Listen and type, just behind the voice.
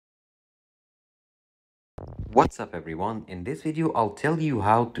What's up everyone? In this video I'll tell you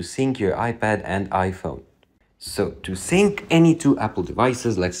how to sync your iPad and iPhone. So to sync any two Apple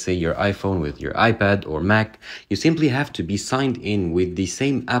devices, let's say your iPhone with your iPad or Mac, you simply have to be signed in with the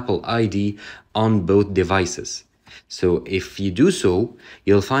same Apple ID on both devices. So if you do so,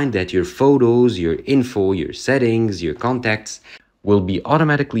 you'll find that your photos, your info, your settings, your contacts will be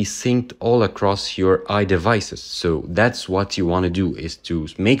automatically synced all across your iDevices. So that's what you want to do, is to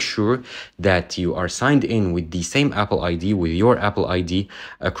make sure that you are signed in with the same Apple ID, with your Apple ID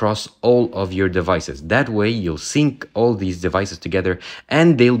across all of your devices. That way you'll sync all these devices together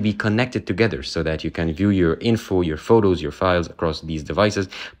and they'll be connected together so that you can view your info, your photos, your files across these devices.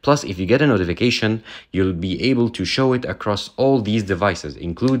 Plus, if you get a notification, you'll be able to show it across all these devices,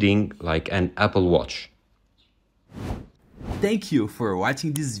 including like an Apple Watch. Thank you for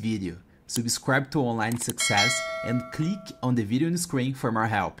watching this video. Subscribe to Online Success and click on the video on the screen for more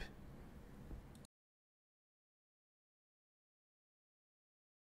help.